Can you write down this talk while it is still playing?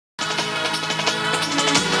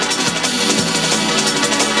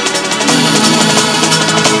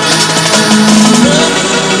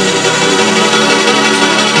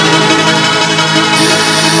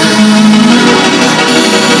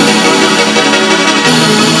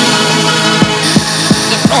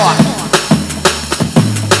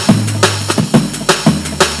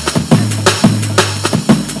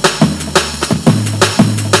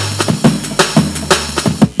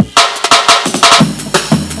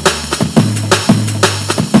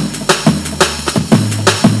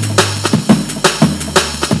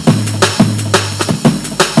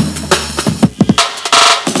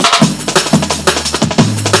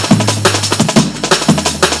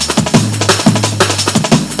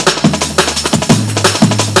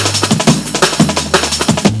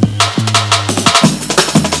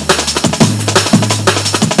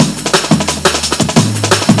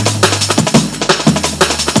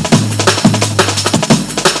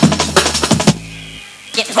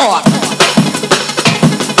raw.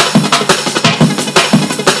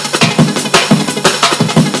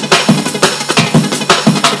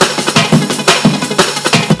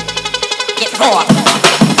 Get raw.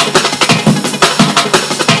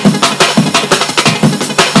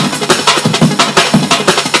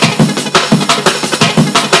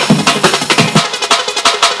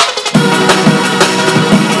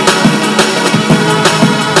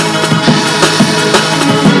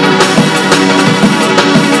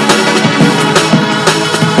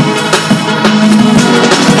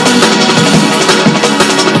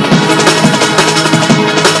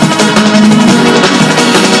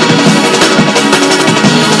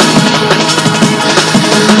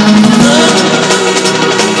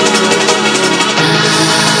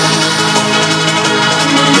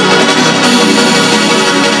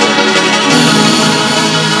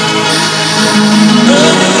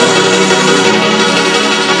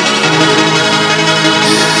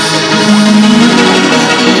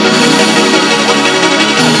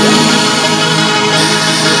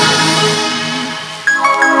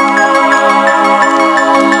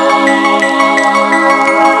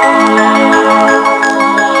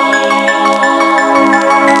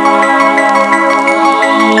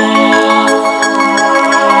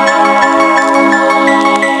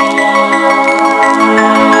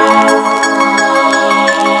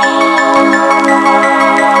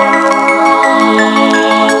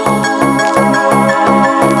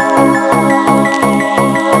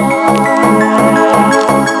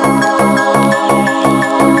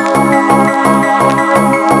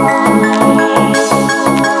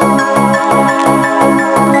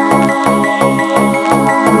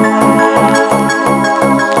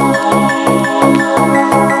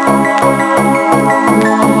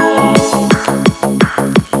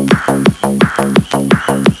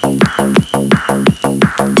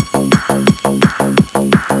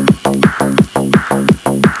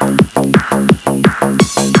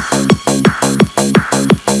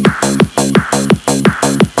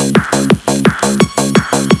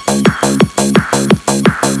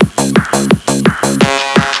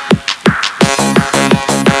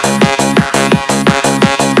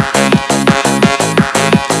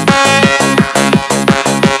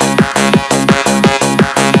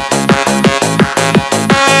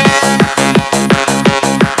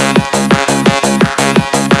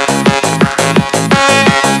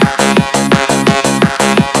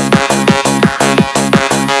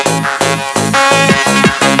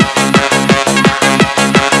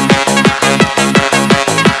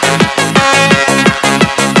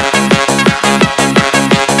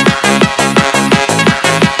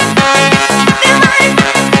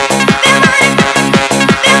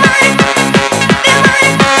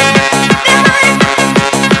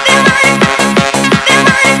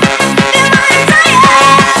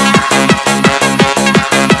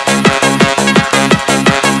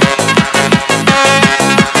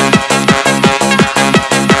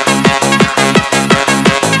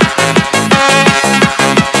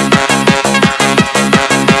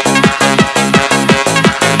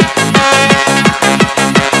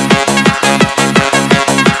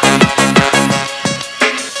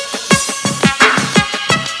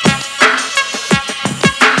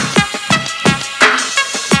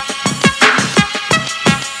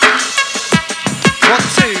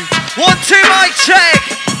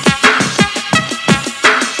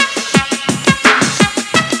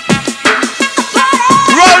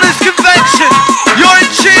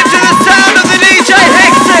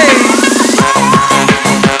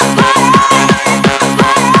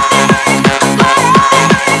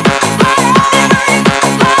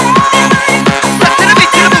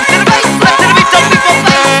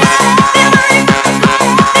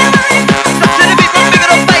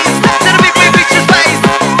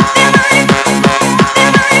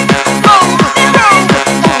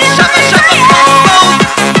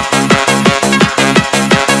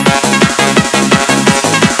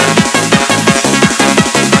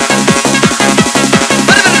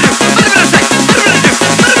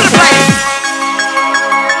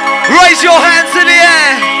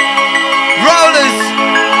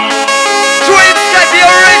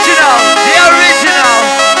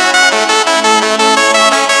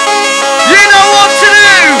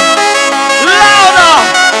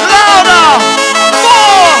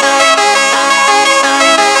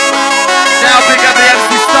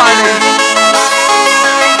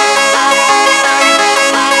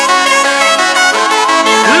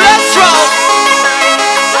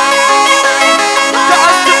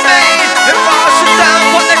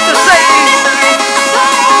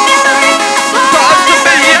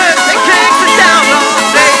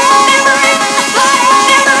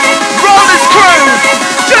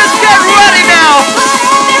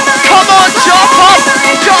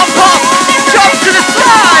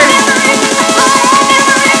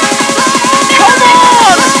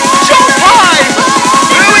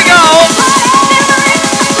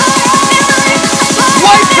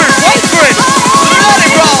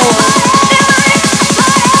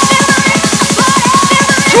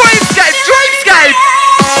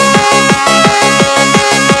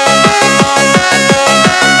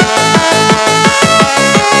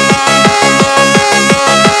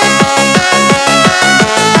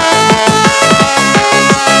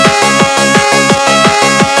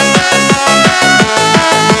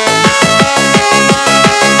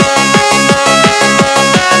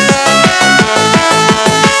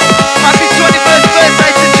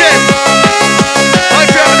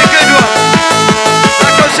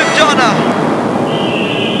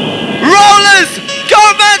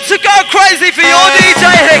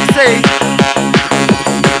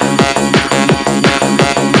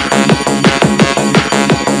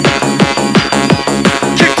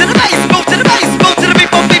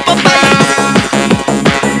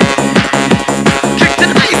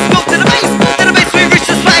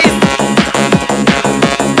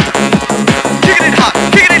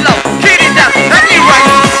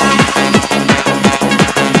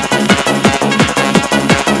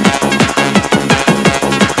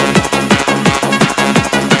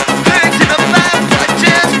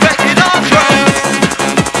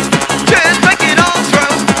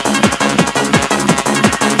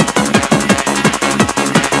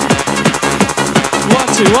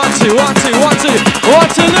 1, 2, 1, 2, 1, 2.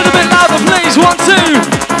 1, 2, a little bit louder, please. 1, 2.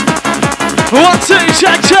 1, 2,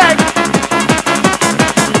 check, check.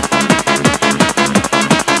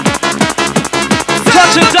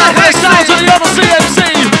 Touch and die, high sounds on the other CMC.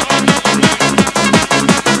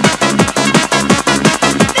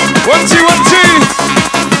 1, 2, 1, 2.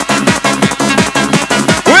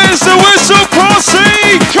 Where's the whistle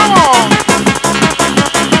posse? Come on.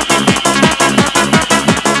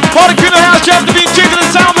 Party in the house, you have to be jigging the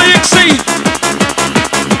sound of Hixxy.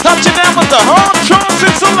 Touching down with the hard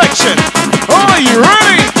transit selection. Are you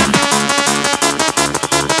ready?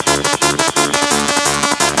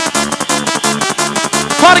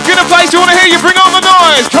 Party in the place, you want to hear you, bring on the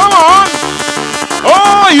noise. Come on.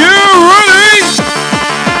 Are you ready?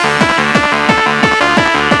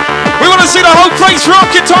 We want to see the whole place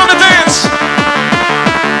rock. It's time to dance.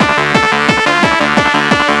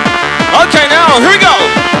 Okay, now, here we go.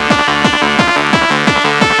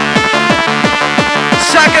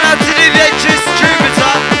 Shouting out to the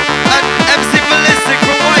distributor and MC Ballistic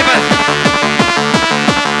from Weymouth.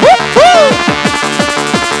 Woo-hoo!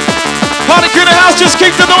 Party in the house, just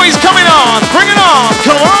keep the noise coming on. Bring it on,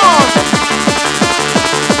 come on.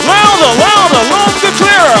 Louder, louder, longer,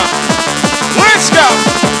 clearer. Let's go.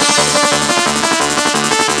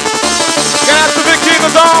 Get out to Vicky in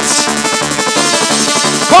the dance.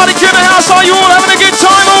 Party in the house, are you all having a good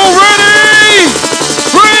time already?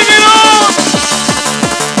 Bring it on.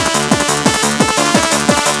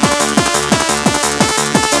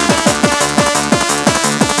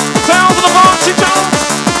 Sounds of the bouncy dance.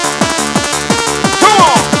 Come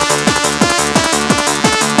on.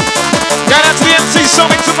 Get out to the MC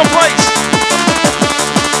Sonics in the place.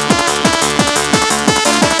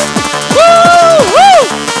 Woo, woo.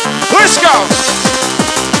 Let's go.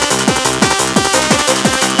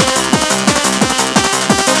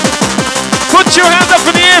 Put your hands up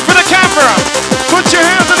in the air for the camera. Put your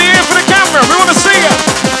hands in the air for the camera. We want to see you.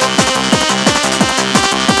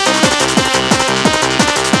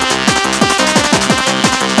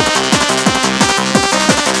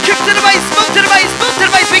 Kick to the bass, move to the bass, move to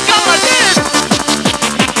the bass. We go like this.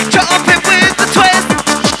 Jump it with the twist.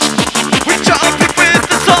 We jump it with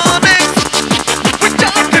the sonics. We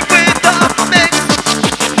jump it with the mix.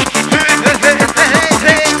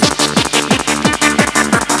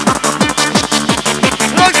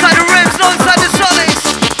 Alongside the rims, alongside the sonics.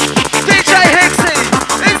 DJ Hixxy,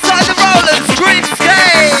 inside the rollers,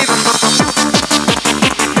 Dreamscape.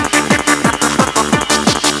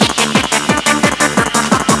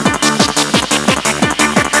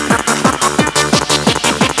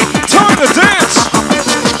 Time to dance.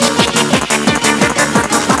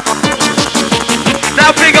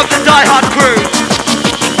 Now big up the Die Hard crew.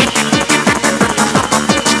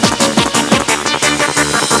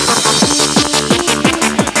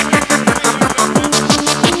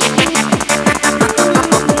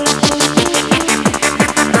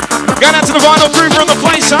 Get out to the vinyl groover in the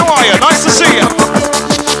place. How are you? Nice to see you.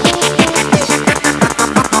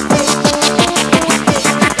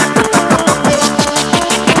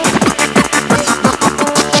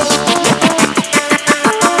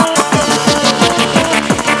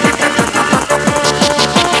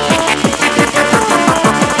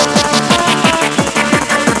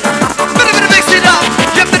 Bit of mix it up.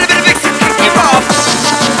 Yeah, bit of mix it, kick it off.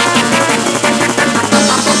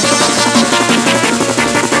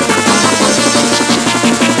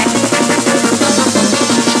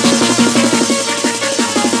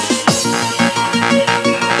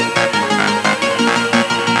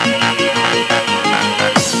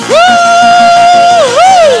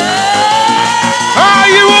 Woo-hoo! How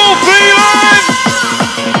you all feeling?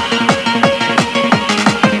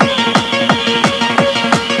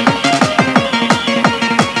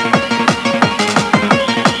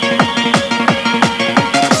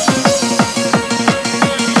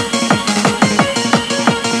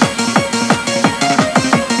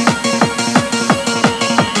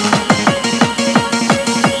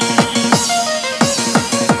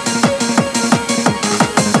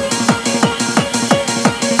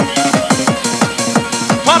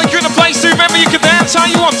 Party crew in the place too. Remember, you can dance how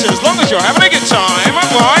you want to, as long as you're having a good time.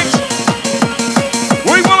 All right.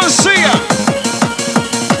 We want to see you.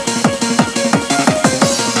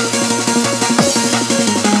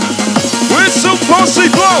 Whistle posse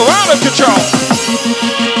blow out of control.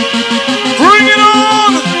 Bring it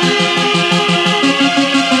on.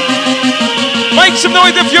 Make some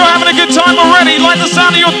noise if you're having a good time already. Like the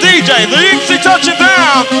sound of your DJ, the Hixxy touching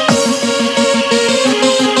down.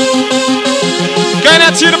 Going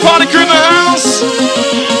out to the party crew in the house.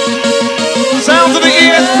 Sounds of the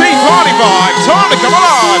ESP party vibe. Time to come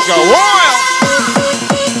alive, go wild.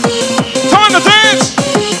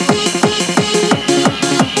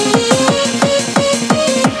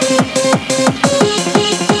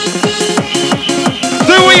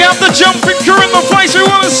 We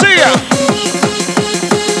want to see ya.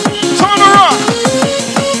 Time to rock.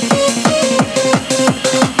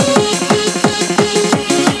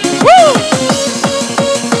 Woo!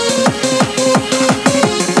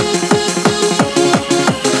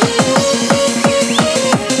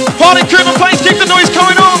 Party crew in the place, keep the noise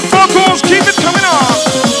coming on. Vocals, keep it coming on.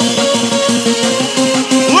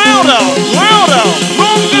 Louder, louder,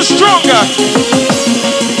 longer, stronger.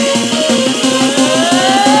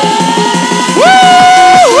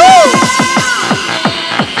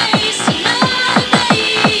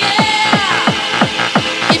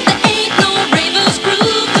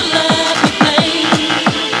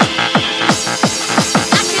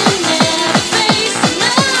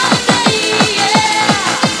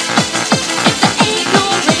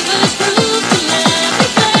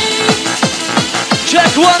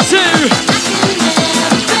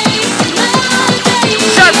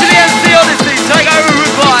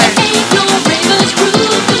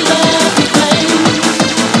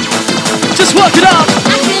 Work it up!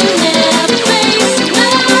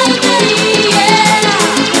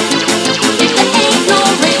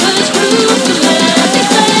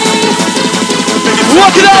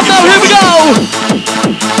 Work it up now, here we go!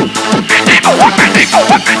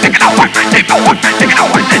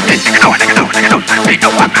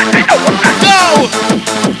 Go!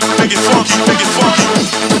 Make it funky, make it funky.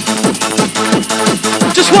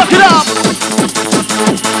 Just work it up!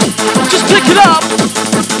 Just pick it up!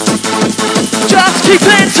 Just keep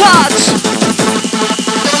in touch.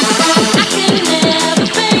 I can never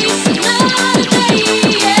face another day,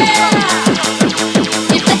 yeah.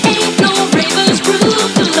 If there ain't no ravers group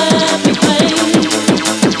to let me play.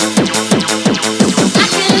 I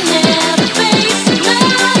can never face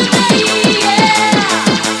another day, yeah.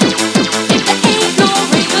 If there ain't no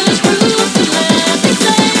ravers group to let me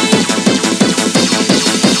play.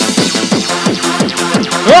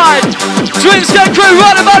 Right. Dreamscape crew,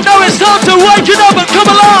 right about now, it's time to wake it up and come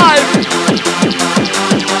alive!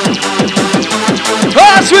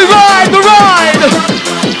 As we ride the ride!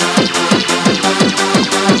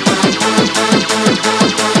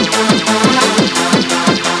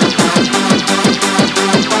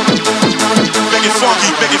 Make it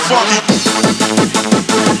funky, make it funky.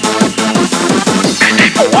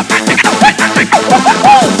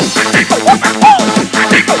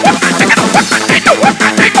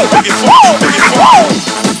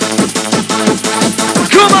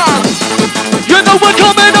 Come on! You know we're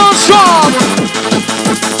coming on strong!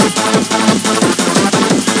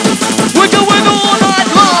 We're going all night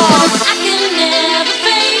long!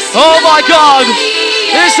 Oh my God!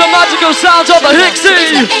 It's the magical sounds of the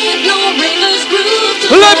Hixxy!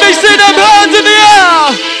 Let me see them hands in the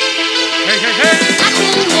air! Hey, hey, hey!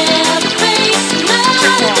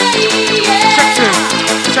 Check two.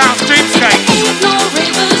 Sounds Dreamscape.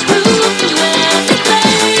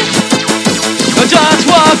 Just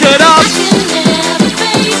work it up.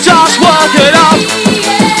 Just work it up.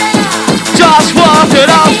 Just work it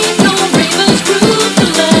up.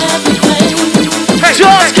 Hey,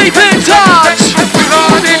 just keep in touch.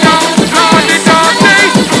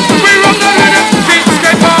 We rock the rhythm,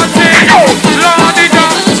 Dreamscape party. La-di-da,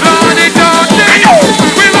 la-di-da-di.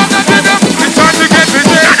 We rock the rhythm, it's time to get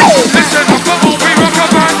busy. Listen up, come on, we rock our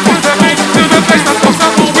band to the beat, to the place that's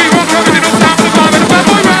possible. We rock our original sound, the vibe and the bad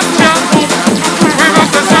boy rap jam. We rock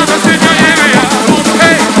the sound that's in your area.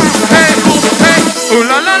 Hey, hey, hey, ooh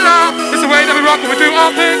la la la. It's the way that we rock when we do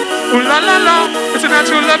our thing. Ooh la la la. It's a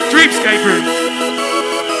natural love Dreamscape room.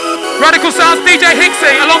 Radical Sounds DJ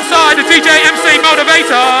Hixxy alongside the DJ MC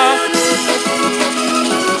Motivator.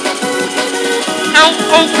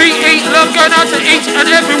 L-O-V-E, love going out to each and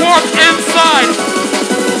everyone inside.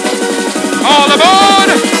 All aboard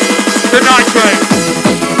the night train.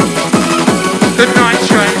 The night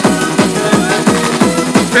train.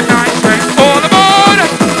 The night train. All aboard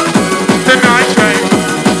the night train.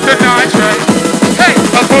 The night train. Hey,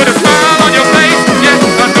 I put a smile on your face. Yes,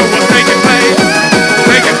 I know what's taking place.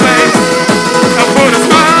 Taking place. I put a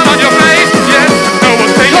smile on your face. Yes, I know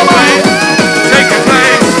what's taking place. Taking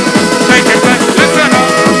place. Taking place. Listen up.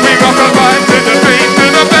 We rock our vibe to the beat, to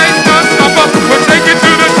the bass, not stopper. We'll take it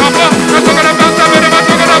to the topper. I'm talking about that rhythm. I'm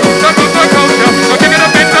talking about the culture. So give it a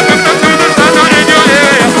bit of rhythm to the sun in your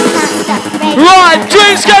area. Right,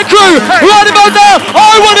 Dreamscape crew, Hey. right about now,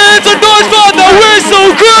 I want to hear some noise from the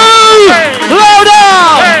whistle crew! Hey. Louder!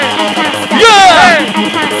 Hey. Yeah! Hey.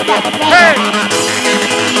 Hey.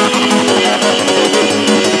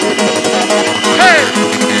 Hey.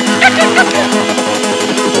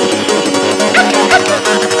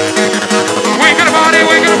 We're gonna party,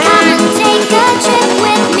 we're gonna play. Take a trip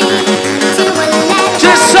with me to a land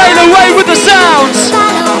Just sail away with the sounds!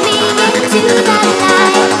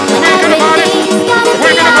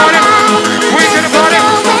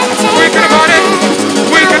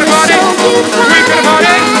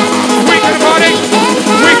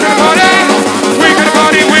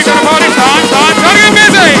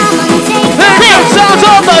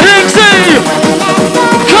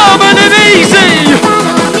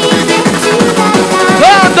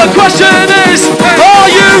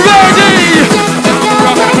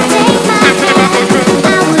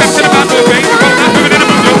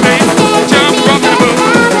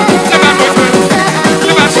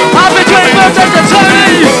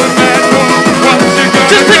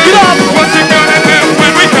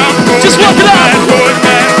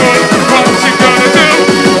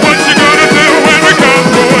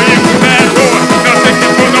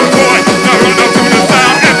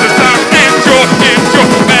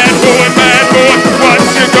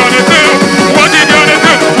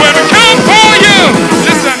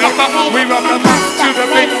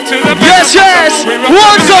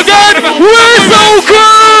 again. Whistle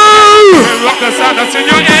crew. Rock the sound that's in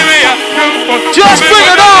your area. Just bring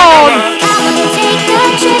it on.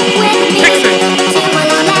 Hixxy.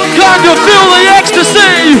 Can you feel the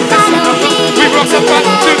ecstasy? We rock the fun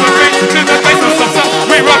to the beat, to the bass of salsa.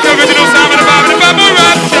 We rock the original sound of the vibe and the bad boy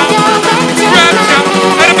rapture. Rapture,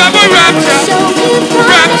 and the bad boy rapture.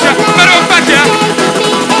 Rapture, matter of fact, yeah.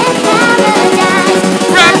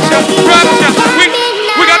 Rapture, rapture.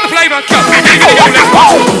 We got the flavor. Go, let's go.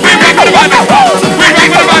 We rock with the vibe. We rock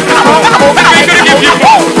with the vibe. We're gonna give you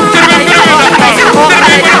more. To the rhythm, to the rhythm, let's go. To the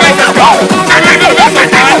rhythm, to the bass, let's go. To the rhythm, to the bass,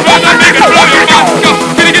 let's go. Blow the big and blow your mind. Go,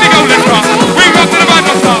 giddy, giddy, go, let's go. We rock with the vibe,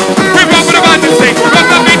 let's go. We rock with the vibe, let's sing. Rock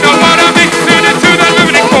the beat, no what I mean. Tune into the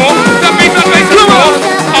riveting core. The beat, the bass, let's go.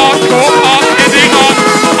 Hardcore, indie,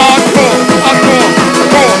 hardcore, hardcore,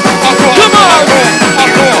 core, hardcore, come on, hardcore,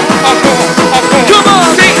 hardcore, hardcore. Come on,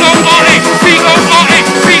 C-O-R-E, C-O-R-E,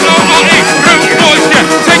 C-O-R-E. Room boys, yeah,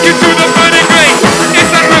 take you to the burning grave.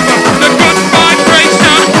 It's that river, the good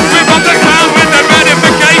vibration. We rock the sound with the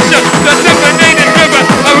ratification. The definited river,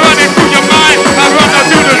 I'm running through your mind. I run out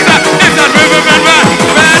to the top. It's that river and ride.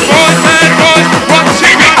 Bad boys, what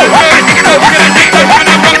you gonna do? Don't get it, don't get it, rock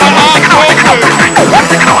the hardcore crew.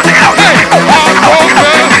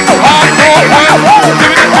 Hey, hardcore crew, hardcore crew. Do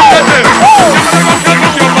it, do it, do it. Jump on the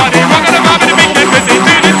rock, your body. Rock on the vibe and the beat, get busy.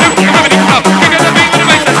 Do this, do the riveting club. Kick on the beat with the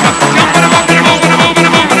bass, let's go. Jump on the rock, and the move, and the move, and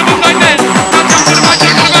the move, and the move like this. Now jump to the right,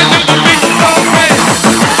 jump to the right, jump to the beat. So great.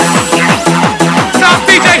 Sound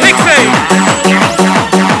DJ Hixxy.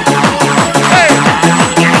 Hey,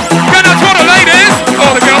 going out to all the ladies.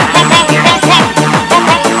 All the girls, pump, pump, pump, pump. Pump,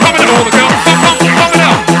 pump, pump it up. All the girls, pump, pump, pump it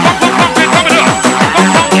up. Pump, pump, pump it, pump it up. Pump,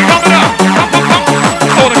 pump, pump it up. Pump, pump, pump.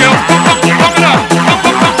 All the girls, pump, pump, pump it up. Pump,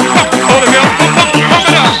 pump, pump, pump. All the girls, pump, pump, pump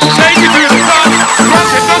it up. Shake it to the sun.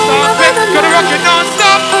 Rock it non-stop. Gonna rock it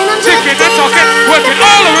non-stop. Ticking and talking, working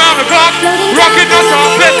all around the clock. Rock it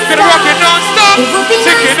non-stop. Gonna rock it non-stop.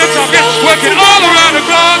 Ticking and talking, working all around the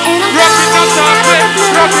clock. Rock it non-stop.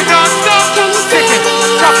 Rock it non-stop. Ticking,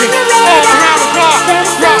 talking, all around the clock.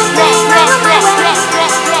 Rock, rock, rock, rock, rock, rock, rock,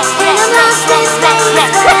 rock, rock, rock, rock, rock,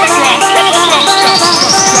 rock, rock, rock, rock.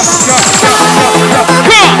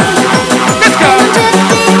 Come on, let's go.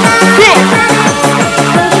 Cool.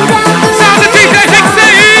 Sound of DJ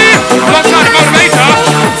Hixxy. Alongside the motivator.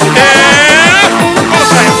 Yeah. All the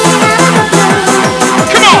same.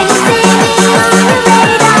 Come on.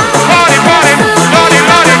 Party, party. Lordy,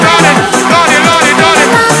 lordy, lordy. Lordy, lordy, lordy.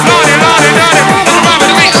 Lordy, lordy, lordy. On the rhyme of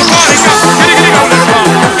the beat, the party go. Giddy, giddy, go, let's go.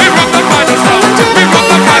 We rock the vibe, let's go. We rock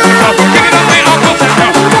the vibe, let's go. Give it up, beat, I'll go, let's go.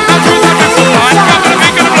 Now to the pencil line. Come to the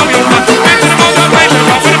beat, gonna blow your mind. Into the motivator.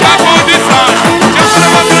 Rock with the vibe for this time. Jump to the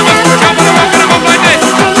rock, to the rock. Jump to the rock, to the rock like this.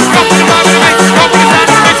 Rock with the vibe of the beat. Rock with the sound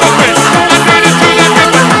of the beat so quick. I'm doing this to that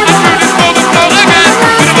river. I'm doing this for the flow again.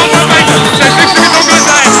 To the motivator. Say, fix it, it's all good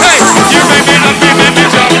time. Hey, you make me happy, make me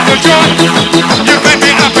jump for joy. You make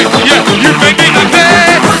me happy, yeah. You make me happy.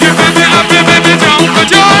 You make me happy, make me jump for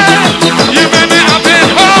joy. You make me happy,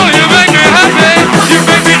 oh, you make me happy. You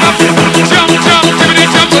make me happy, jump, jump, jibbity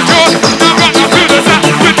jump for joy. Now rock up to the sound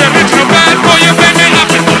with the original bad boy. You make me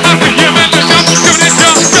happy, happy. You make me jump, jibbity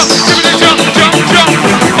jump, jump, jibbity jump, jump, jump.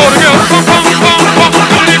 All the girls, pump, pump, pump, pump,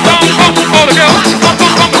 jibbity pump, pump. All the girls, pump,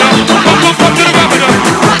 pump, pump it up, pump, pump, pump to the rub it up.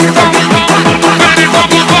 Pump, pump, jibbity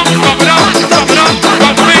pump, pump, pump, pump it up, pump it up,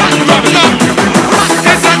 rub the beat, rub it up.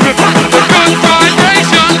 It's that river, the good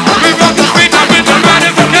vibration. We rock the beat now with the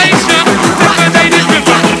ratification. Definited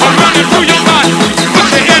river, I'm running through your mind.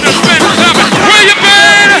 Put you in a spin, tell me where you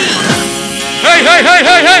been? Hey, hey, hey,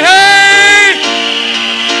 hey, hey, hey!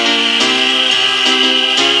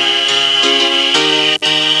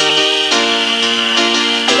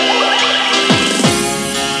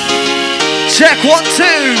 Check 1,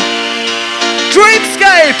 2.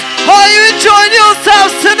 Dreamscape, are you enjoying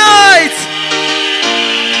yourselves tonight?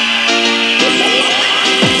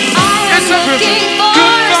 It's a river,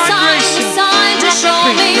 good vibration. Rock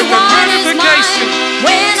the beat with the ratification.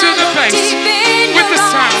 To the bass, with the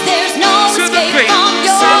sound. To the beat,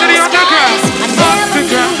 sound of the underground.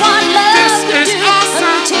 Underground. This is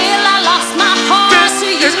awesome. This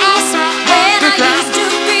is awesome. Underground.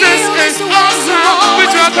 This is awesome. We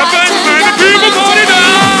drop the bass, man, the people party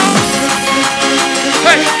down.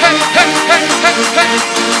 Hey, hey, hey, hey, hey, hey.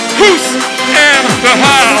 Who's in the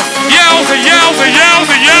house? Yowza, yowza,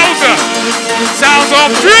 yowza, yowza. Sounds of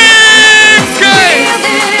Dreamscape.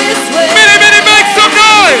 Mini, mini, make some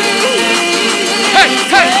noise. Hey,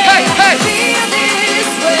 hey, hey, hey.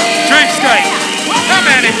 Dreamscape. How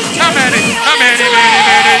many? How many? How many, many,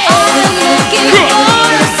 many? Cool.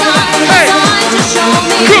 Hey.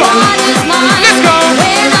 Cool. Let's go.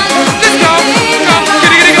 Let's go. Go.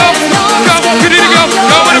 Giddy, giddy, go.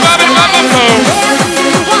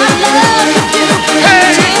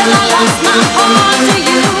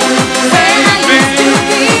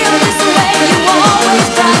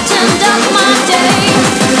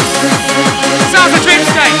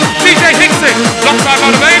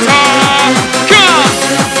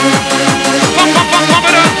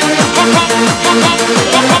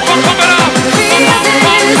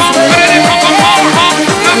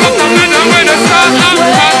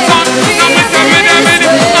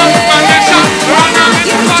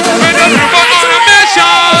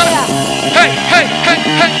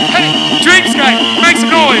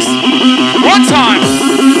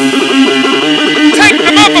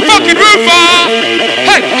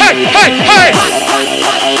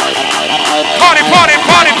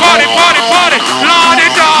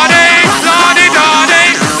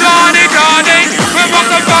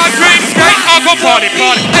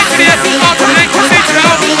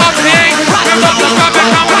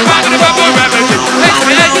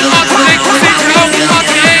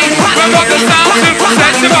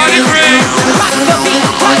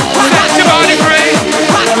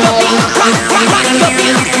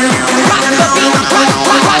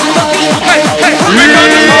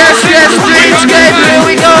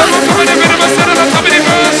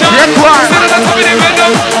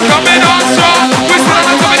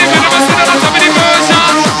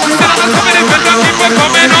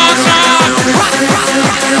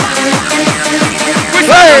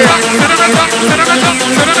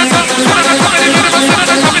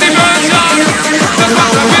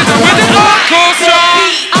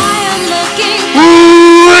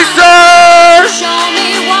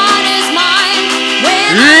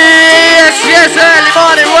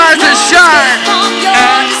 Everybody rise and shine.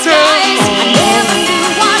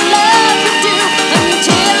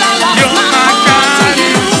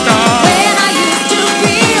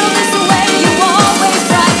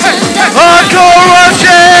 Hardcore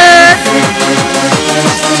Russian!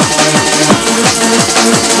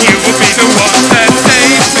 You will be the one that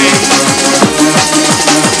saves me.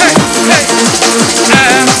 Hey, hey.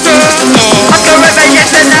 After all, I'm going to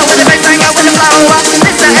yes and now with the big bang out with the flower.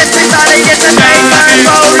 This the head, this the yes and bang, bang,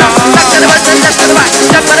 roll up. Back to the west and left to the right.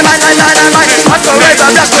 Jump on the right, line, line, line, line. I'm going to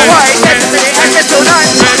left to right. Get to the and get to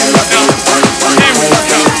nine. ready or not, here we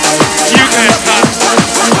go. You can't hide.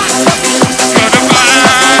 Gonna find you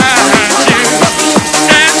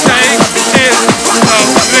and take it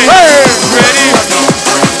slowly. Ready or not,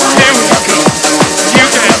 here we go. You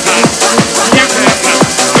can't hide. You can't hide.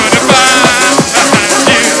 Gonna find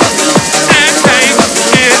you and take it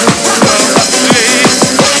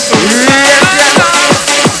slowly.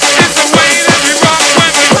 It's the way that we rock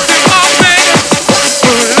when we do our thing.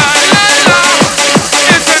 Ooh la la la.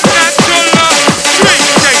 It's a natural love.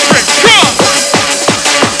 Dreamscape, come on.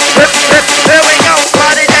 Here we go.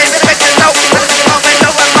 Party day with the big and low.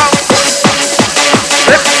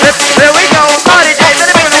 Here we go. Party day with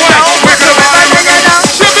the big and low.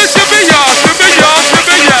 Shibby, shibby, y'all, shibby, y'all,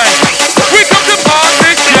 shibby, yeah. We come to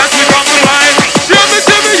party, yes, we come to ride. Shibby,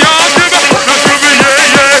 shibby, y'all, shibby, no shibby,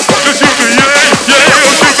 yeah, yeah, no shibby, yeah, yeah,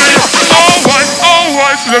 no shibby, yeah. All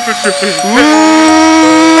white, shibby, shibby.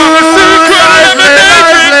 I'm a secret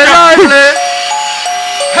elimination.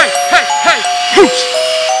 Hey, hey, hey, hooch.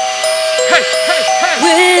 Hey, hey, hey.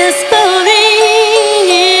 Whispering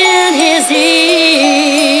in his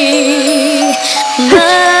ear,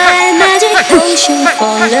 my magic potion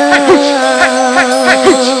for love,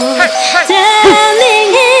 telling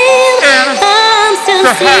him I'm still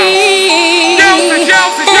free,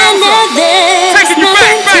 and that there's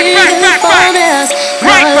nothing to for us.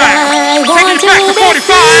 All I want to be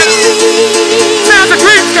free. Sounds of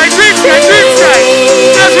Dreamscape, Dreamscape, Dreamscape.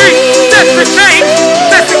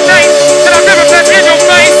 That's the name that I've never put in your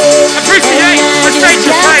face. Appreciate the state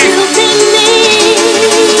you play.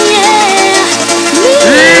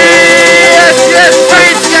 Yes,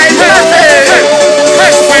 Dreamscape, that's it.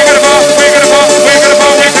 Hey, we're gonna ball, we're gonna ball, we're gonna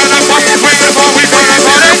ball, we're gonna ball, we're gonna ball, we're gonna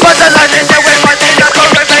ball. Put the light in there, we're fighting the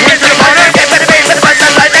correct way. Get the party, get better, baby, put the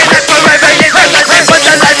light in there, correct way. Put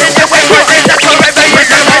the light in there, we're fighting the correct way.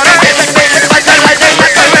 Get the party, get better, baby, put the light in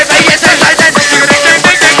there,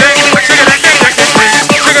 correct way. Get the light in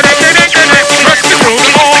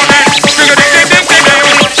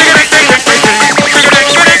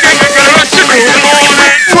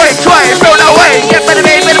there. Twice, throw it away. Get better,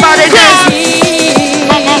 baby, the body dance.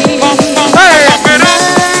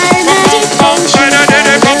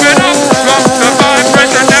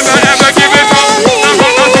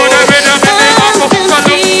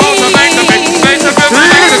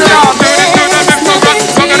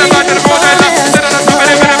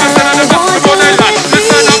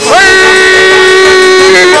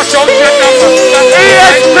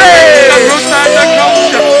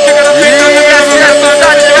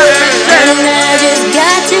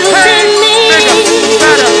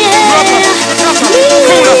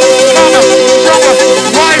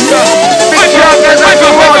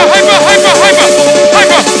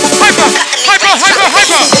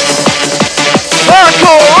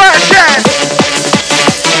 Hardcore Russian,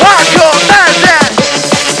 hardcore dancing.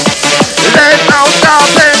 There's no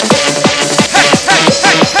stopping.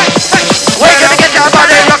 We're gonna get your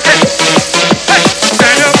body rocking.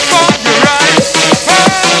 Stand up on your right.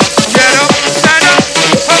 Get up, stand up.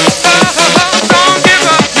 Don't give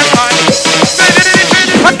up your fight.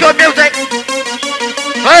 Hardcore music.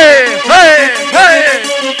 Hey, hey, hey.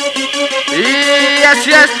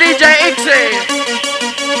 Yes, DJ Hixxy.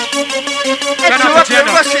 Interrupting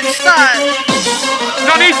Russian style.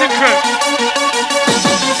 Non-eating crew.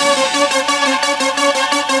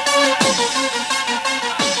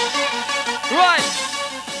 Right.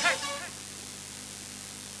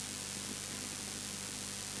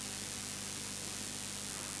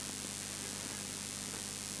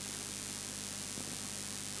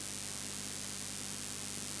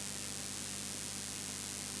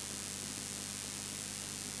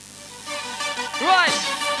 Right.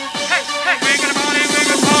 Hey, hey, we're gonna party, we're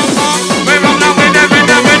gonna pop, pop. We're rolling with the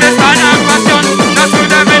rhythm, with the sun and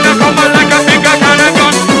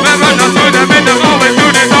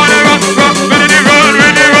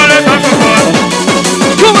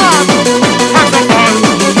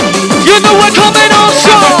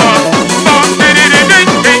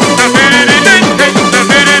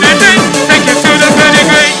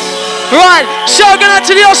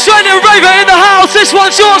to the Australian raver in the house. This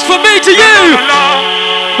one's yours from me to you.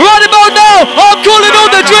 Right about now, I'm calling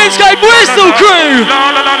on the Dreamscape Bristol crew.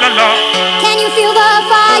 Can you feel the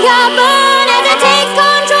fire burn as it takes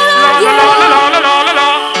control of you?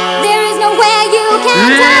 There is nowhere you can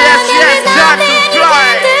turn. There is nothing you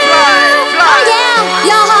can do. Oh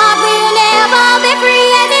yeah, your heart will never be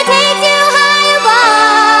free as it takes you high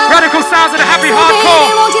above. Radical sounds of the happy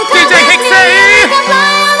hardcore. DJ Hixxy.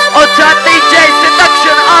 On top DJ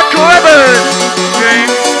Seduction Hardcore Evans. Hey,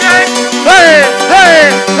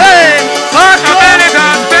 hey, hey. Hardcore. Belly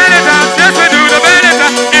dance, yes we do the belly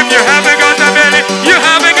dance. If you haven't got the belly, you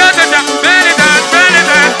haven't got the dance. Belly dance,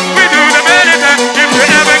 we do the belly dance. If you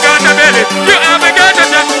haven't got the belly, you haven't got the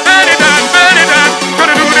dance. Belly dance,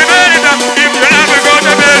 gonna do the belly dance. If you haven't got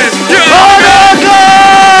the belly, you haven't got the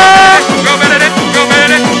dance. Go belly, go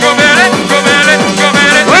belly, go belly, go belly, go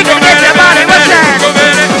belly. We can get your body what's Go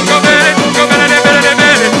belly, go belly, go belly, belly,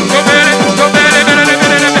 belly, go belly, go belly, belly,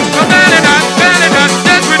 belly, go belly dance,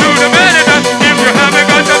 yes we do the belly dance. If you haven't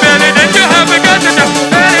got the belly, then you haven't got the dance.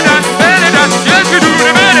 Belly dance, yes we do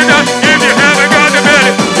the belly dance. If you haven't got the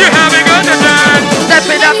belly, you haven't got the dance. Step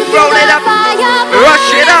it up, roll it up,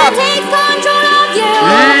 rush it up.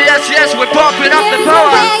 Yes, yes, we're pumping up the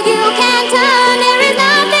power.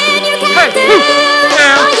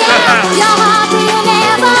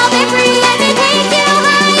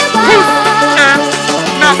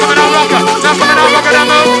 Now coming on rocker, now coming on rocker, that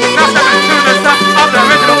move. Now stepping to the top of the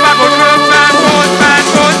original backward groove. Bad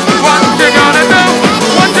boys, what you gonna do?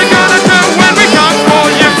 What you gonna do when we come for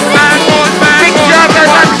you? Bad boys, what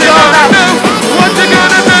you gonna do? What you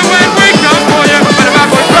gonna do when we come for you? When the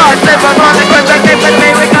backward groove. Step up on the ground, like it, but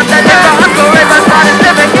we got the liver. Hardcore Evans, not a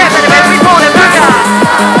step again, but we want it back up.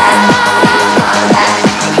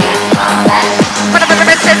 But the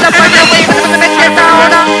mix is up on your way, but the mix is down.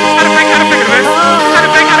 How to figure this? How to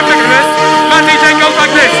figure this? My DJ goes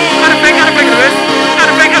like this. How to figure this? How to figure this?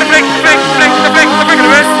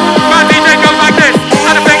 My DJ goes like this.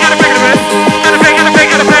 How to figure this? How to figure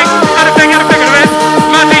this?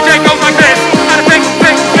 My DJ goes like this. How to figure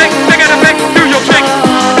this? Do your trick.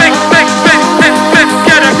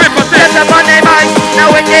 Get a grip of this. Step up on the mic, now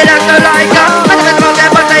we get up to like up. But the mix is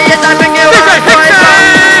up on the I bring you up.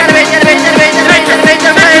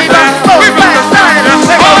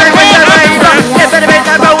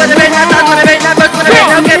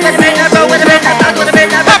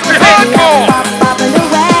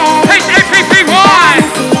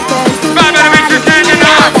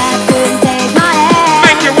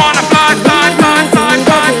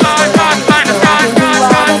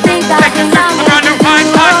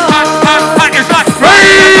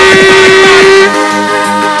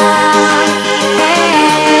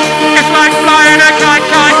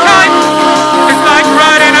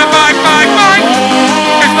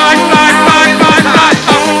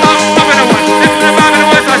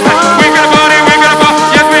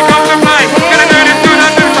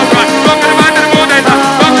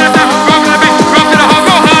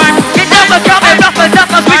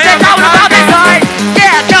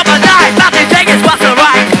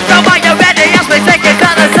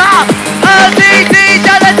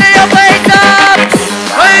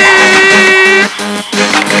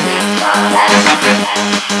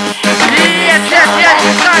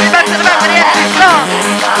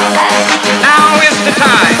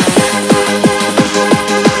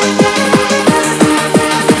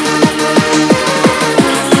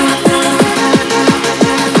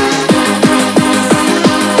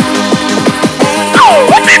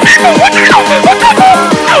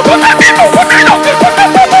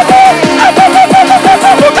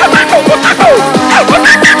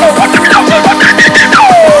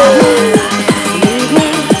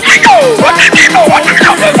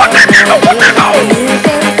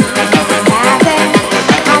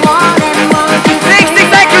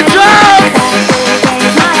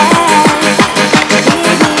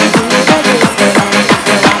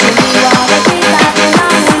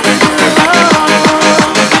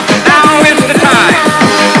 Now is the time.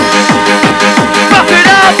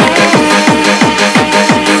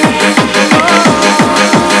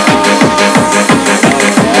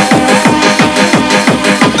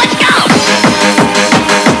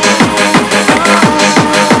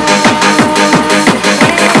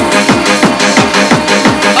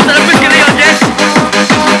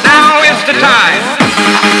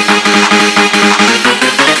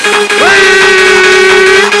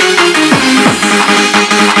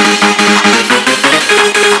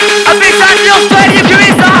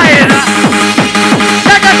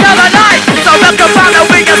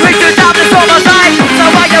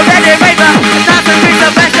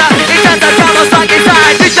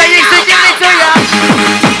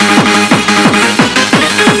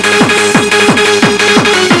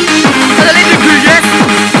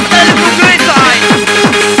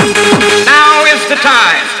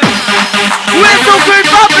 Whistle crew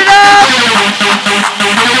popping up.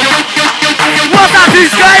 What's that,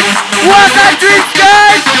 Dreamscape? What's that,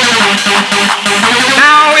 Dreamscape?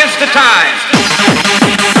 Now is the time.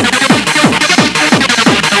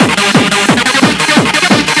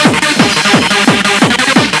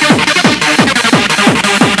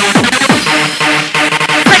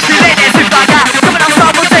 Sexy ladies who've got gas, coming on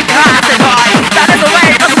strong, we'll take your hands and high. That is the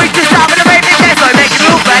way, that's we just have in the rave, so make it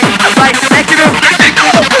move, mate. Make it move.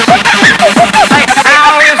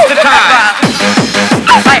 Now is the time.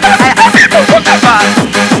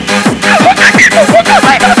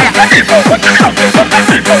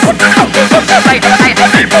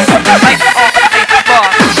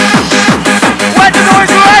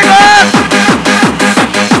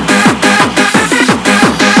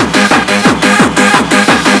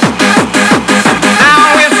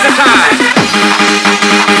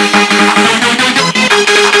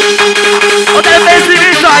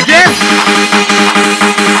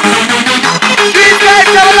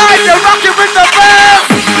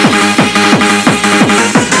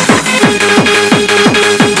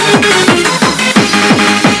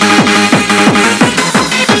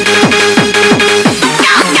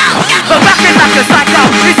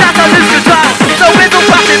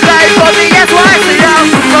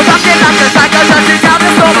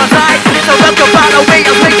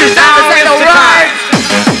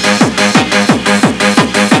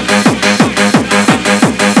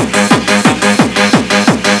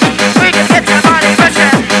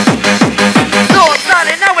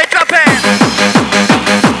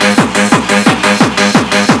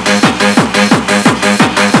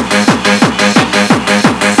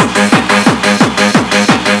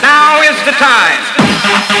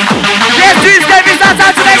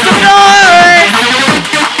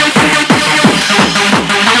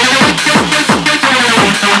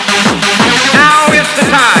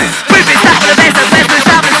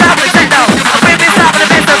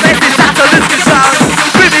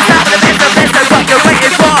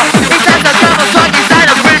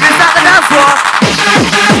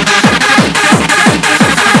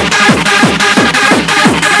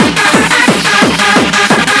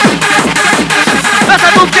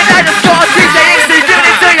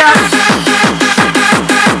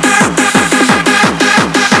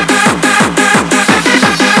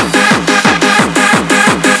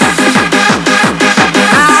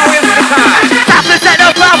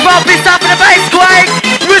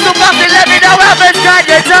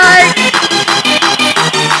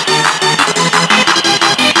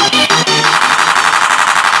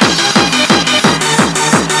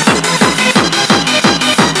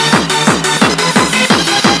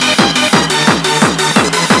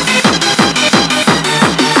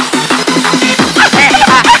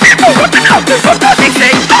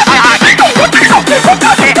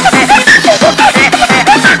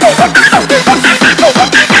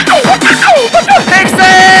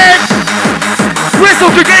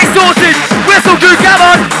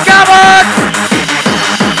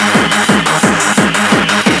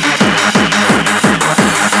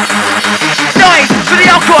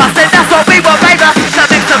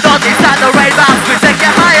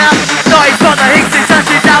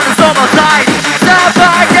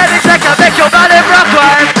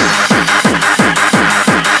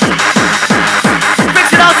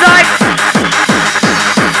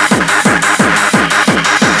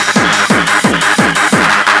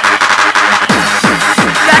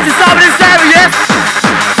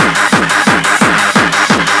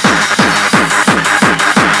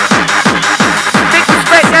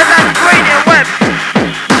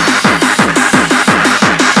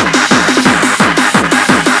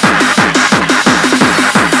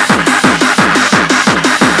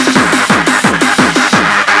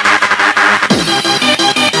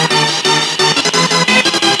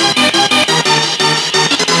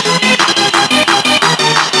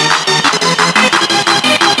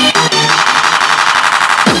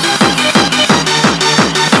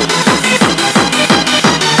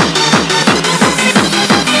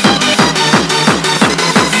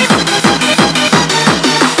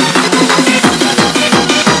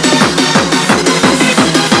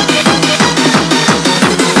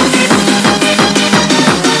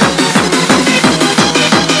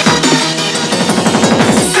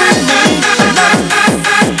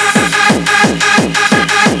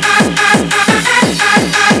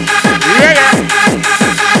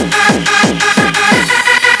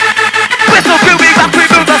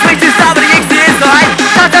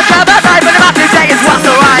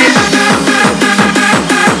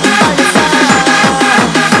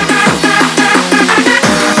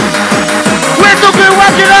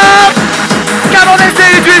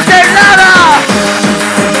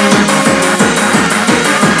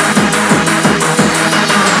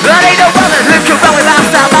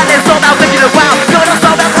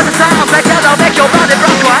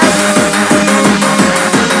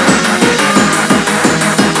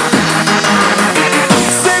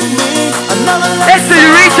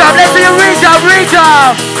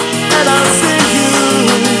 Rita. And I'll sing you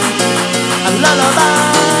a lullaby.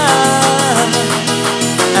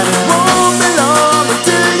 And it won't be long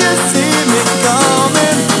until you see me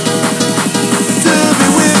coming to be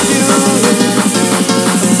with you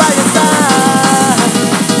by your side.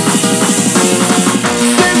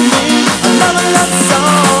 Sing me another love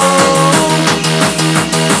song.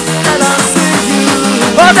 And I'll sing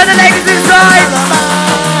you All the ladies inside.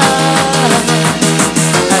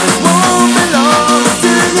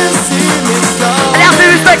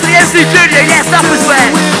 Respect to the MC Junior, yes, that was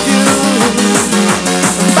where.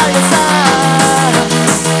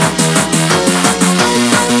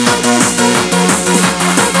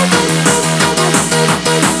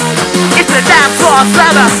 It's a dance floor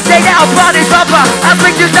slammer, they now party bumper. I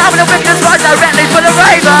bring you down with a wicked right directly for the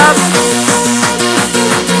raver.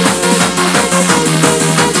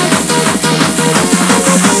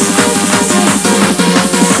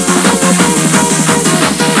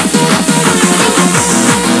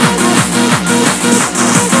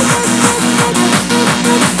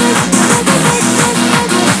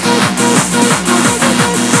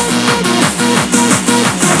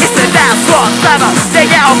 They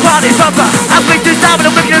get on party bumper. I bring this down with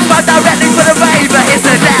a wicked right directly for the raver. It's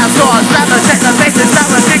a dance floor slammer. Check the faces that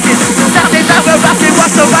we're kicking. Sound is that we're rapping.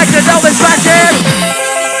 What's the right to know it's smashing?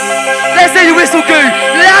 Let's hear you whistle, goo.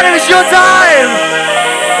 Louder, it's your time.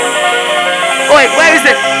 Wait, where is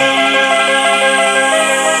it?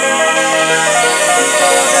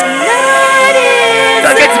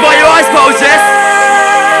 Don't get to buy your eyes, Moses.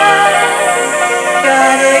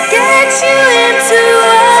 Gotta get you into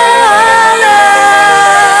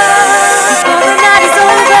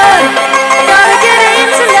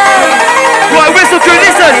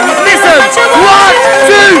Listen, 1,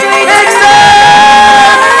 2, extend!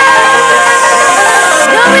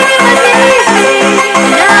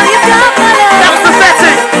 That was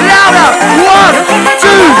pathetic. Louder. 1, 2,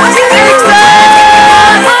 extend!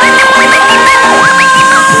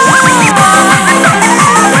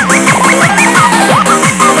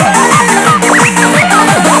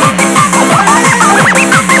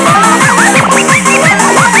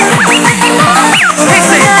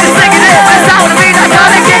 Hixxy, just taking it. That's how to be that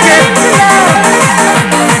kind of kicking.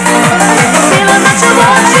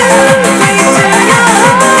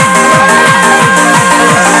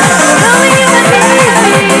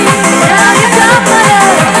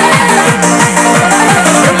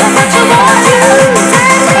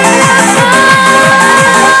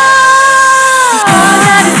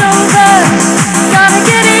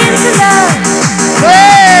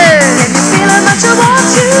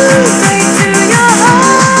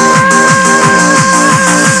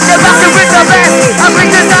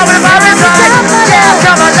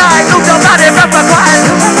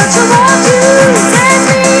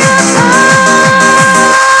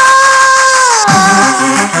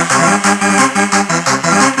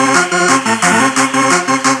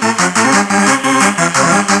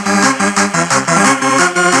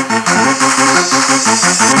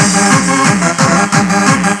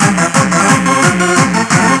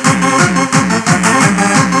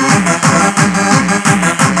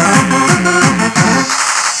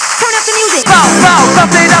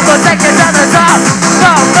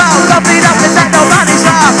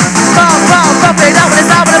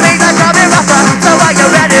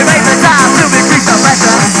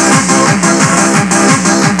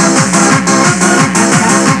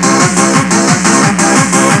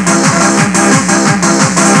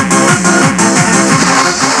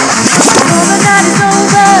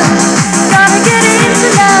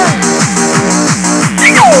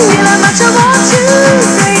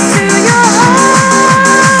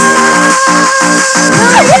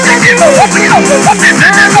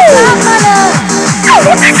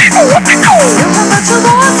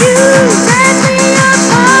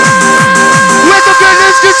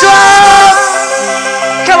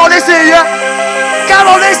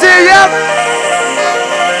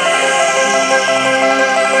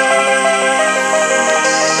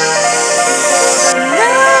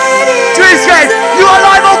 DREAMSCAPE, you are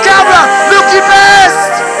live on camera. Look your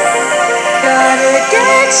best. Gotta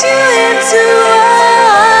get you into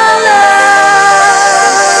our love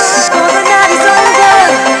before the night is over.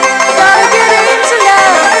 Gotta get into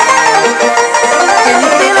love. Can you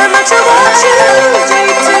feel how much I want you?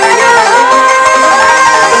 Straight to your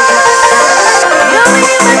heart. Knowing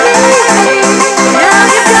you would need me. Now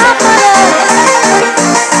you've got my love.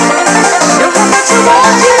 Know how much I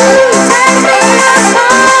want you. Take me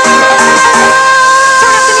apart.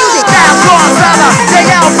 They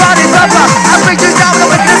get on party bumper. I bring you down with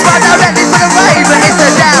a wicked right directly for the raver. It's a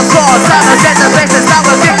dance floor slammer. Get the bases that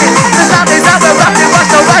we're kicking. The sound is that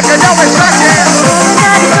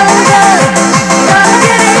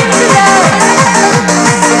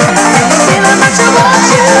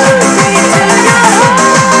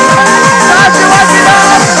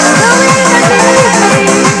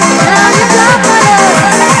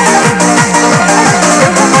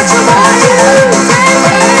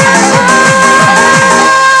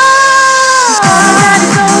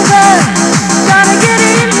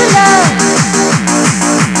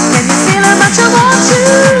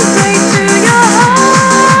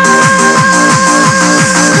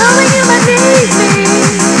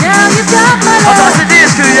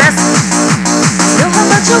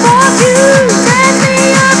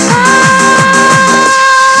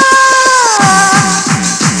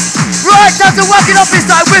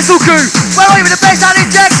goo. Where are you with the baseline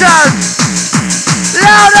injection?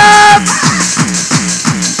 Louder!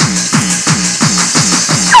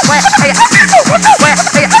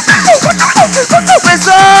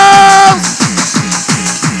 Whistles!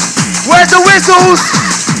 Where's the whistles?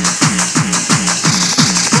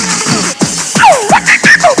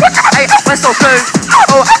 Hey, whistle goo.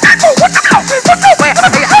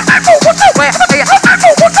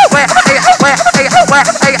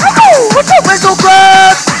 Whistle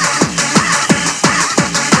bird!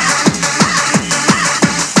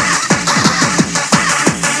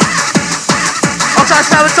 I'll try to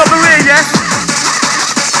stand with submarine, yes?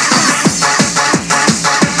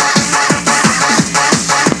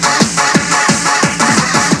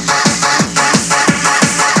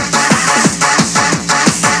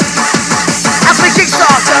 As we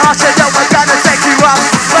kickstart the heart, you know we're gonna take you up.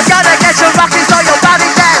 We're gonna get you rocking so your body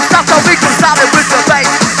dance. Stop so we can start it with the bass.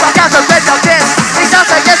 Stop down the bed of this. He's out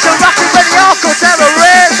to get you rocking with the hardcore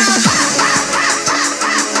terrorist.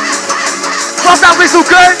 What's that whistle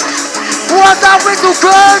good? What's that whistle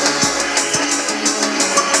good?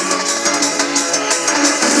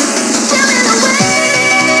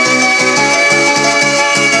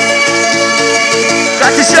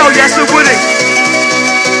 That's the show, yes, we're winning.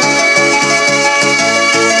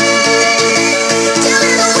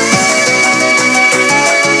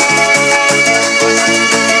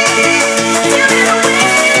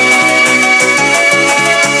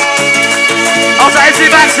 Also, MC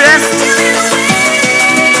Max, yes?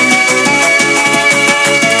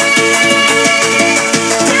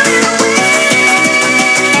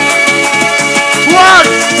 One,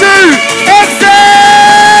 two,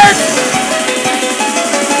 exit!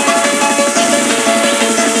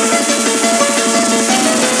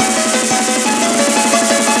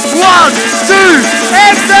 One, two,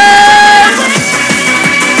 exit!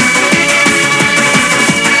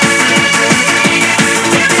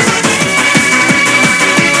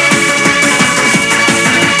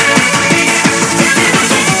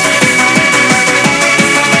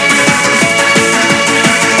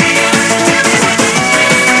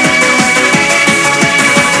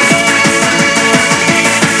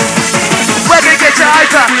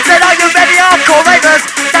 Said are you ready, hardcore ravers?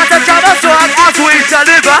 That's the kind of swag as we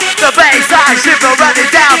deliver. The bassline shiver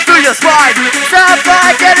running down through your spine. Sound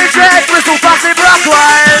like getting dread, whistle passing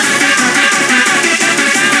blockwise.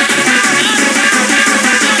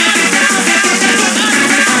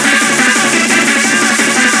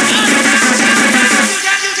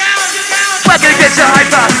 We're gonna get you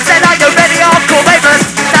hyper. Said are you ready, hardcore ravers?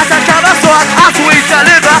 That's the kind of swag as we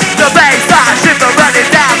deliver. The bassline shiver running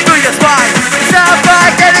down through your spine. Sound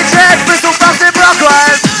like getting dread, whistle passing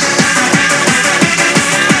blockwise.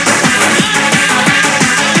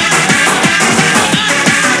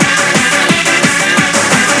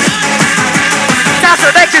 That's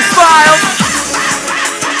to make you smile.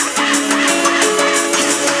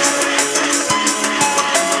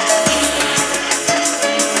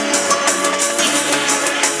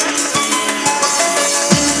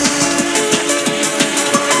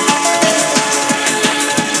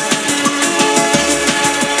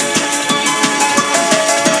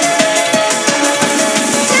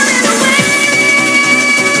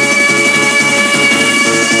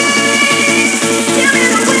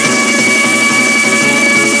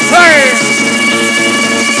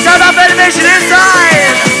 Motivation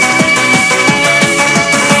inside.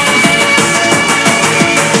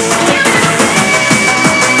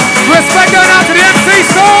 Respect going out to the MC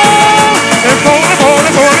song.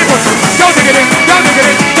 Go dig it in, go dig it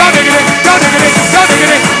in, go dig it in, go dig it in, go dig it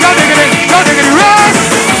in, go dig it in, go dig it in, run.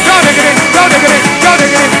 Go dig it in, go dig it in, go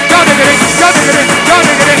dig it in, go dig it in, go dig it in, go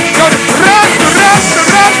dig it in, go dig it in. Run, run,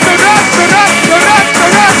 run, run, run, run, run, run,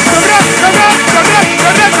 run, run, run, run, run.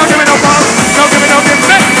 No give me no pause, no give me no give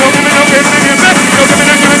me, no give me no give me, no give me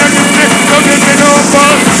no give me, no give me no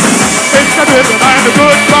pause. It's the rhythm and the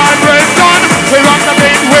good vibration. We rock the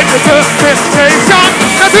beat with the sophistication.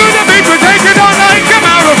 Now to the beat we take it on like a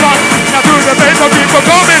marathon. Now to the bass we keep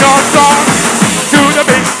performing our song. To the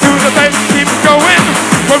beat, keep it going.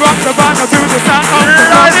 We rock the vibe now to the sound of the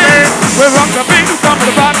drum. We rock the beat, we come with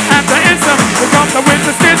the vibe and the ism. We come with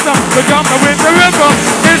the schism, we come with the rhythm.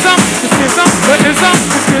 Ism, the schism, the ism,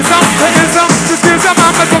 the schism, the ism, the schism.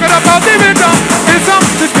 I'm not talking about the rhythm. Ism,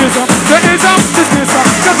 the schism, the ism, the schism.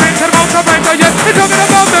 The rhythm of the breaker, yes, we're talking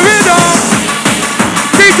about the rhythm.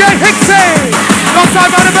 DJ Hixxy,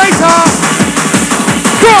 alongside Motivator.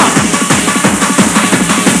 Go on!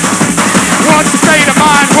 What's the state of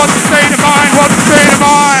mind? What's the state of mind? What's the state of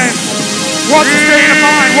mind? What's the state of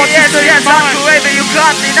mind? What's the state of mind? Yes, you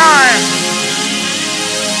can't deny.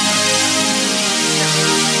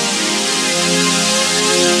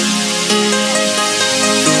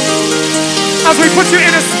 As we put you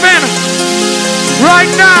in a spin,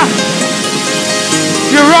 right now,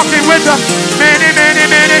 you're rocking with the many.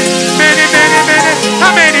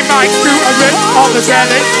 How many mics do I rip on the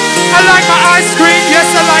jelly? I like my ice cream, yes,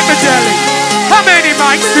 I like the jelly. How many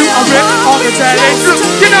mics do I rip on the jelly?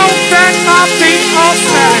 You know that my feet are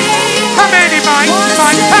smelly. How many mics,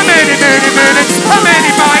 how many minutes? How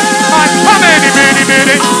many mics, how many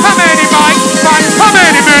minutes? How many mics, how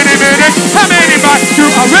many minutes? How many mics do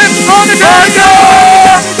I rip on the jelly?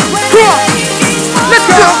 Come on, let's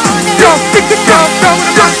go, go,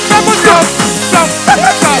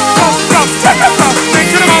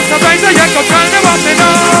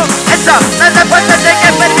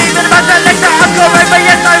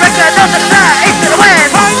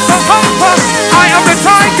 I am the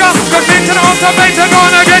tiger, cause into the ultimator,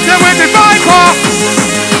 gonna get you with the viper.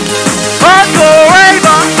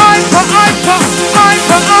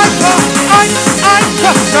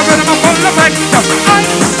 The rhythm of full of extra.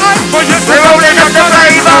 We're rolling up the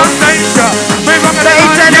flavor. We're rocking the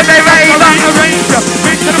each and every raver.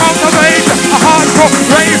 Into the motivator, a hardcore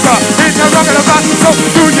raver. Into rocking the bass, so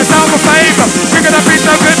do yourself a favor. You're gonna beat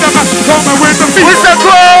the rhythm, come with the beat. With the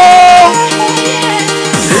groove.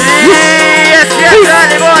 Yes,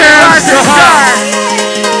 early morning, rise and shine.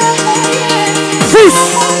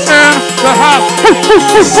 Peace in the house.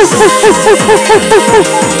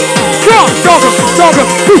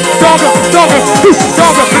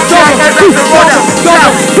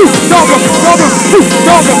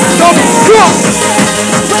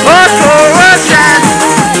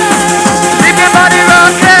 Keep your body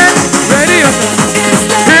rocking. Ready up.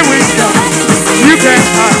 Here we go. You can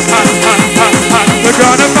we're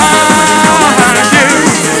gonna find you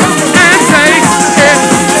and take it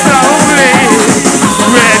slowly.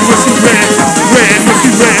 Red whistle red, red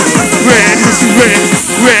whistle red, red whistle red,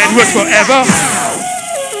 red was forever.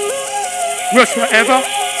 Was forever,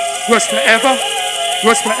 was forever,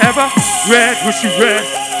 was forever. Red whistle red,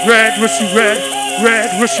 red whistle red,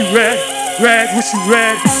 red whistle red, red whistle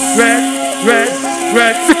red,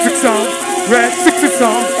 red 6 on, red 6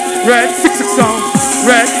 on, red 6 on,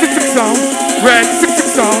 red 6 on, red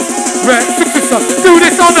 6 on, red 6 on. Do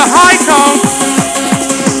this on the high tone.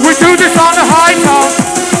 We do this on the high tone.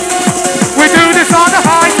 We do this on the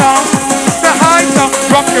high tone. The high tone.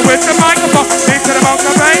 Rocking with the microphone. Into the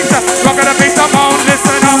motivator. Rocking the beat, come on,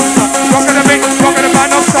 listen up. Rocking the beat, rocking the band,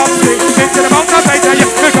 no stop. Into the motivator, yeah,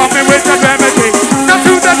 we're coming with the remedy. Now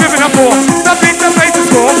to the driven up four. The beat, the bass, the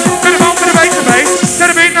score. To the bone, to the bass, the bass. To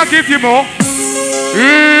the beat, now give you more.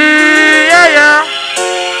 Yeah.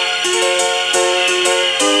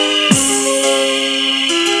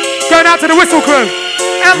 Going out to the whistle crew.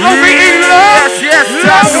 L-O-V-E love. Yes,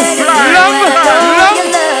 love.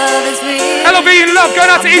 L-O-V-E love. Going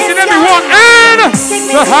out to each and every one in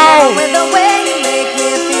the house.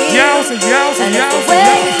 Yells and yells and yells and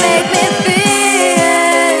yells.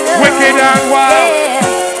 Wicked and wild.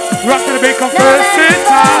 Rock to the beat, come first in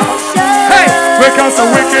time. Hey, we come so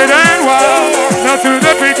wicked and wild. Now to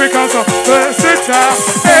the beat, we come so first in time.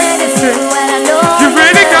 Hey, you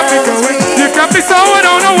really got me going. You got me so I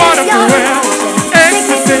don't know what I'm doing.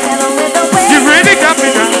 You really got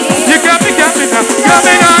me now. You got me now. Got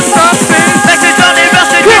me non-stop since. Next is Johnny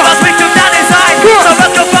Rusty, we must speak to down inside. So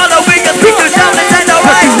rock your follow, we can speak to down and send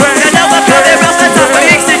alright. You know I'm Johnny Rusty, so we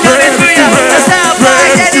Hixxy coming through you. The sound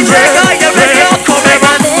right, any track, are you ready? I'll call me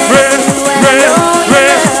man. Red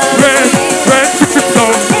 6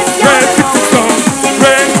 on, red 6 on,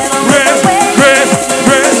 red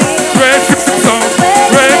 6 on,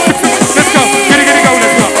 red 6. Let's go, get it, go,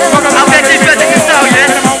 let's go. I'll get you good, you know, yeah.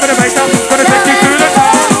 Gonna take you to the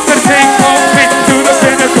top, gonna take home, take you to the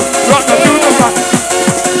pinnacle, rock up to the rock.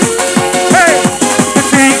 Hey, the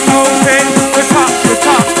team, okay, the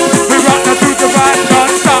top, we rock up to the right,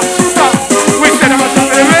 non-stop, stop. We set them on top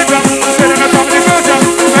of the rhythm, set them on top of the rhythm,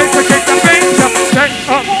 make the kick the beat, take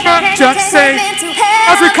up, just say.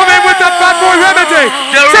 As we come in with that bad boy remedy,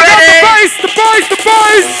 check out the bass,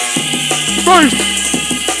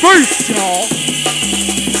 y'all.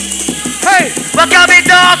 Hey! We're coming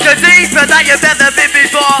darker, deeper than you've ever been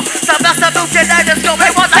before. So that's the bullshit that just got me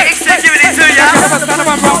want like Hixxy giving it to ya.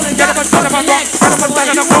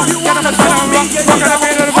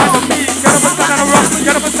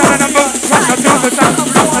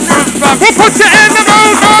 We'll put you in the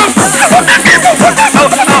mood.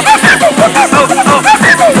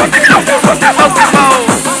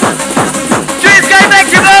 Dreamscape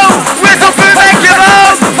make you move. Whistle Boo make you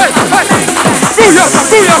move. Booyaka,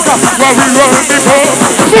 booyaka, while we run before.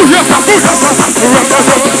 Booyaka, booyaka, run,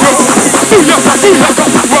 booyaka, booyaka,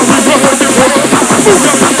 while we run before. Going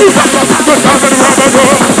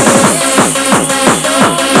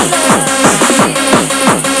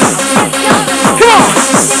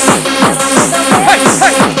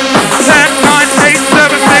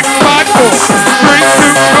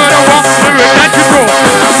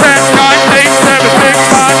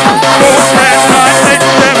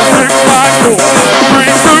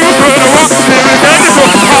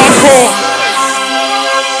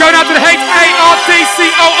out to the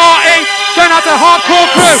H-A-R-D-C-O-R-E. Going out to the hardcore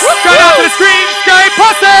crew. Going out to the Screamscape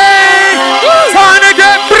posse. Time to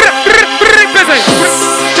get busy.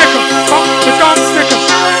 Stick 'em, bump the drum, stick 'em.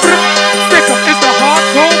 Stick 'em, it's the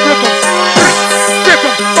hardcore rhythm. Stick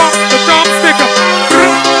 'em, bump the drum, stick 'em.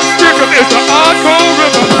 Stick 'em, it's the hardcore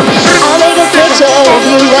rhythm. I'll make a picture of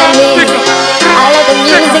you and me. I let the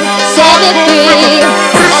music set me free.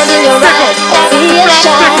 And in your eyes, I see a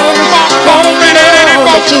shine, letting me know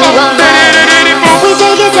that you are mine. We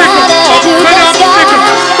take it down to the sky.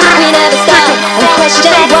 We never stop and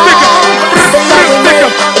question why. The love we make, it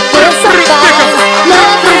feels so fine.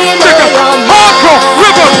 Let me know you're mine.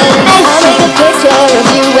 I'll make a picture of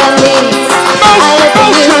you and me. I let the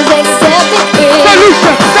music set me free.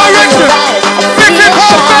 Solution, direction, letting me know that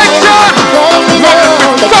you are mine.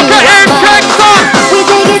 We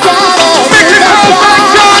take it down to the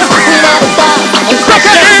sky. We never stop and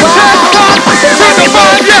question why. The love we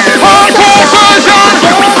make, it feels so fine.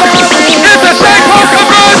 it's a shake hawker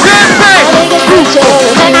version. I'll make a picture of you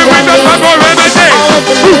and me. I let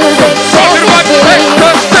the music set me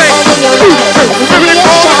free. And in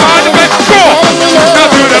your eyes, I see a shine,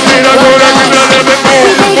 letting me know that you are mine. We take it down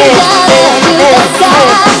to the sky.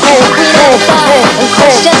 We never stop and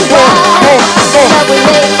question why. The love we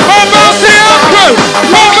make, it feels so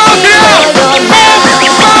fine.